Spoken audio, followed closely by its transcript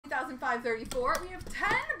534. We have 10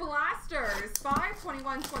 blasters.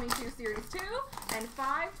 5/21/22 Series 2 and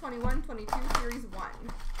 5/21/22 Series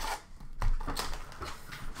 1.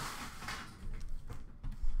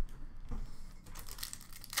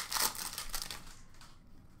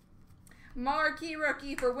 Marquee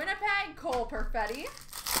rookie for Winnipeg, Cole Perfetti.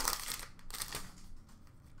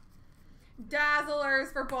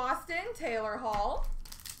 Dazzlers for Boston, Taylor Hall.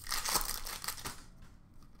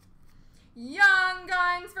 Young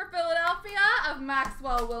Guns for Philadelphia of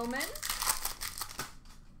Maxwell Willman.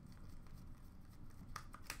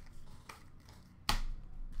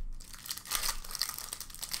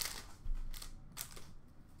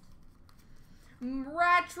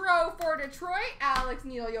 Retro for Detroit, Alex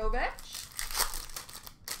Nedeljkovic.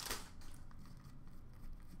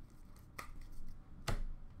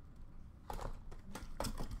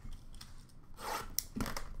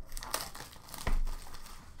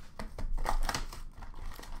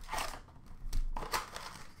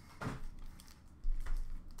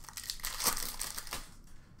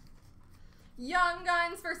 Young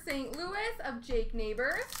Guns for St. Louis of Jake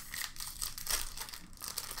Neighbors.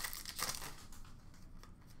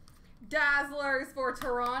 Dazzlers for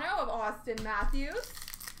Toronto of Austin Matthews.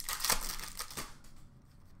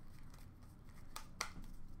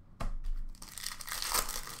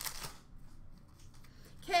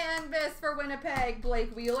 Canvas for Winnipeg,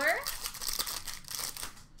 Blake Wheeler.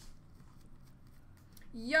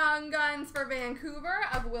 Young Guns for Vancouver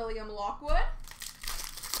of William Lockwood.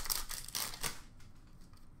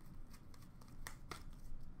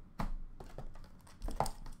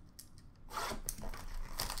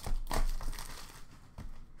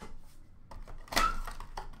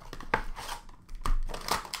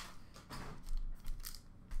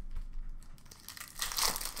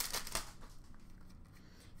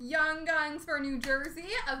 Young Guns for New Jersey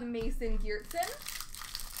of Mason Geertsen.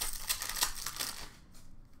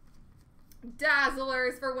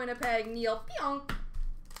 Dazzlers for Winnipeg, Neil Pionk.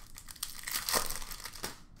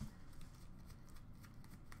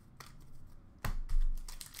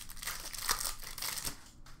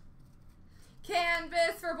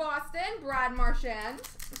 Canvas for Boston, Brad Marchand.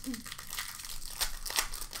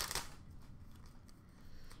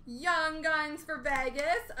 Young Guns for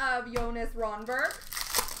Vegas of Jonas Ronberg.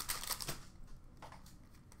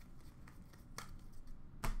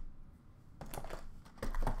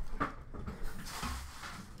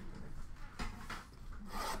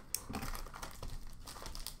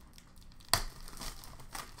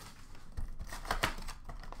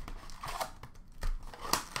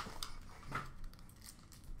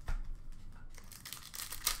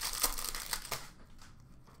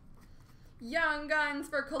 Young Guns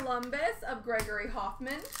for Columbus of Gregory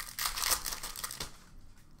Hoffman.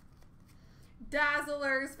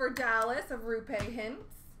 Dazzlers for Dallas of Rupe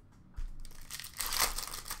Hintz.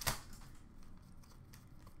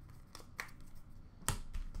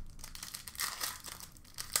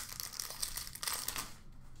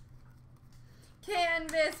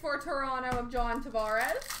 Canvas for Toronto of John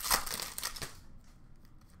Tavares.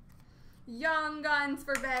 Young Guns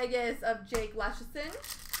for Vegas of Jake Leschyshyn.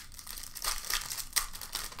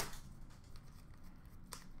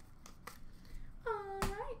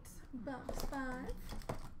 Box 5.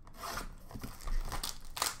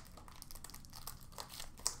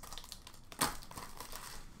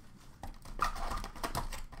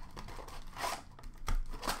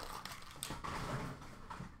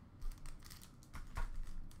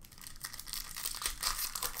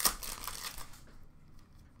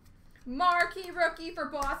 Marquee rookie for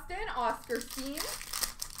Boston, Oscar Steen.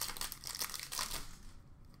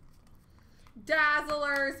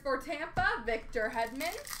 Dazzlers for Tampa, Victor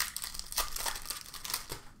Hedman.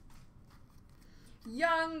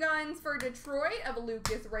 Young Guns for Detroit of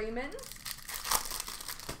Lucas Raymond.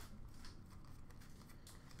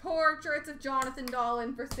 Portraits of Jonathan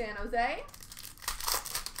Dahlen for San Jose.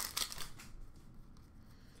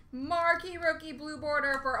 Marquee rookie blue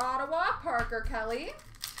border for Ottawa, Parker Kelly.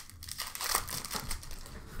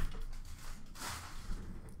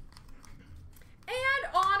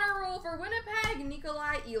 And honor roll for Winnipeg,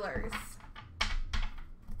 Nikolai Ehlers.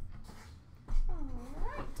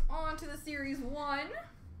 On to the Series 1.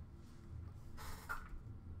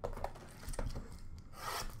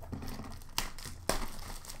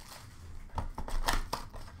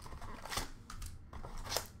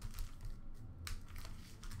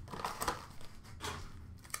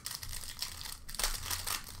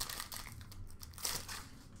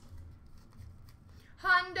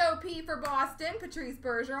 Hundo P for Boston, Patrice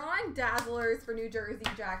Bergeron. Dazzlers for New Jersey,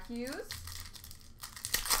 Jack Hughes.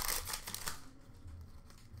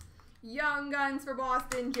 Young Guns for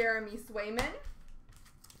Boston, Jeremy Swayman.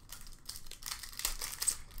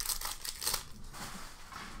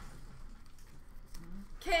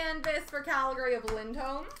 Canvas for Calgary of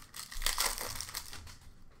Lindholm.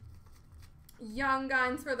 Young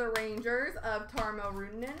Guns for the Rangers of Tarmo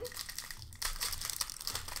Reunanen.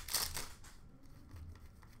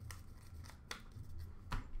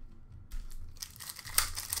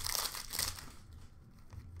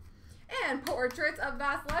 And Portraits of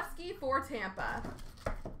Vasilevsky for Tampa.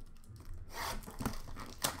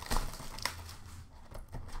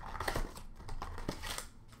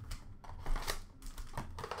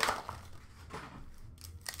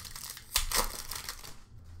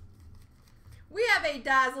 We have a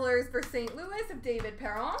Dazzlers for St. Louis of David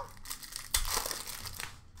Perron.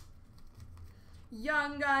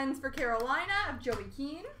 Young Guns for Carolina of Joey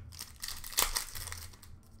Keane.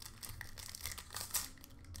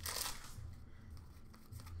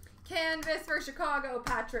 Canvas for Chicago,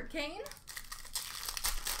 Patrick Kane.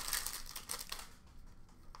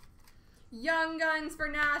 Young Guns for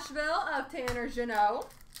Nashville of Tanner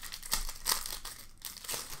Jeannot.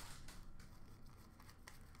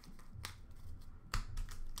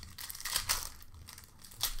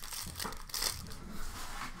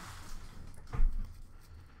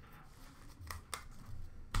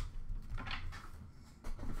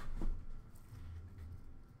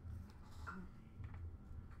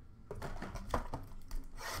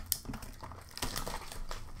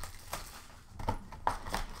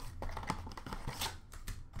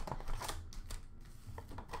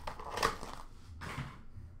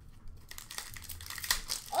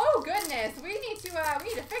 Goodness, we need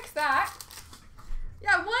to fix that.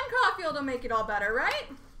 Yeah, one Caulfield will make it all better, right?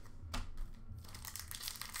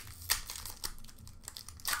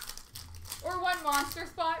 Or one monster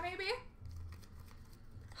spot, maybe.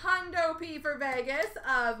 Hundo P for Vegas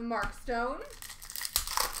of Mark Stone.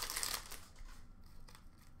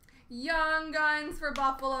 Young Guns for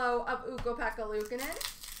Buffalo of Ukko-Pekka Luukkonen.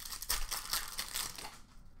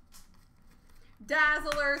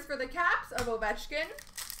 Dazzlers for the Caps of Ovechkin.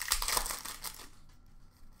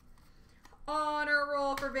 Honor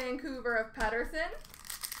Roll for Vancouver of Pettersson.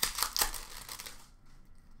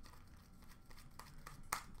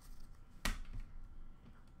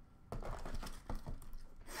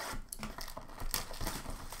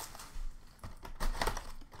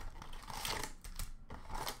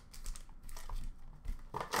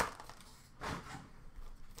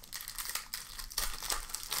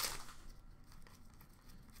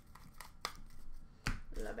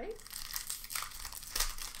 La base.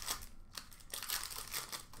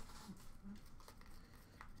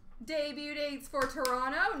 Debut dates for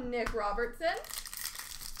Toronto, Nick Robertson.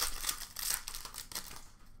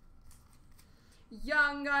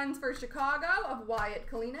 Young Guns for Chicago of Wyatt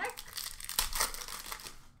Kalynuk.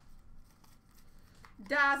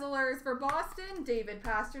 Dazzlers for Boston, David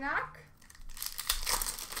Pastrnak.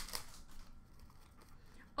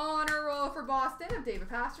 Honor Roll for Boston of David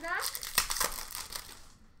Pastrnak.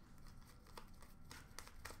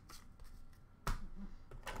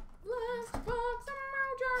 Last box of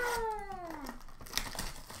Mojo.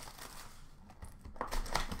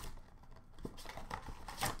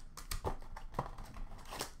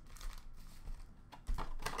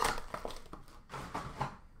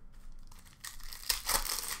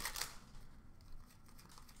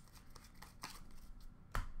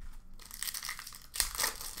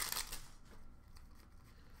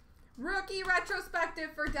 Rookie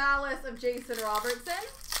retrospective for Dallas of Jason Robertson.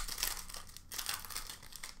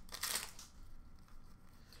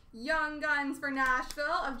 Young Guns for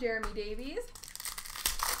Nashville of Jeremy Davies.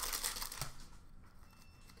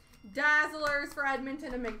 Dazzlers for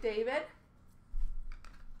Edmonton of McDavid.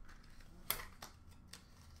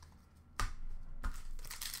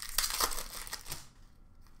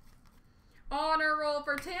 Honor Roll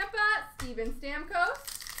for Tampa, Steven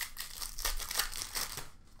Stamkos.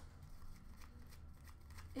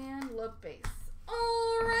 And look base.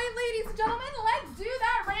 All right, ladies and gentlemen, let's do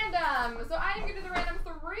that random. So I am going to do the random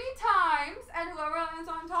 3 times, and whoever lands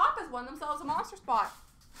on top has won themselves a monster spot.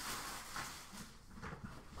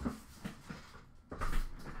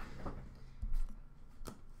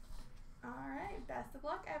 All right, best of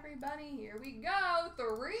luck, everybody. Here we go.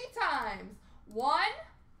 3 times. 1,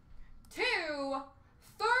 2,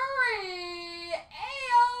 3.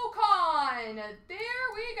 Aocon. There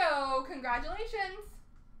we go. Congratulations.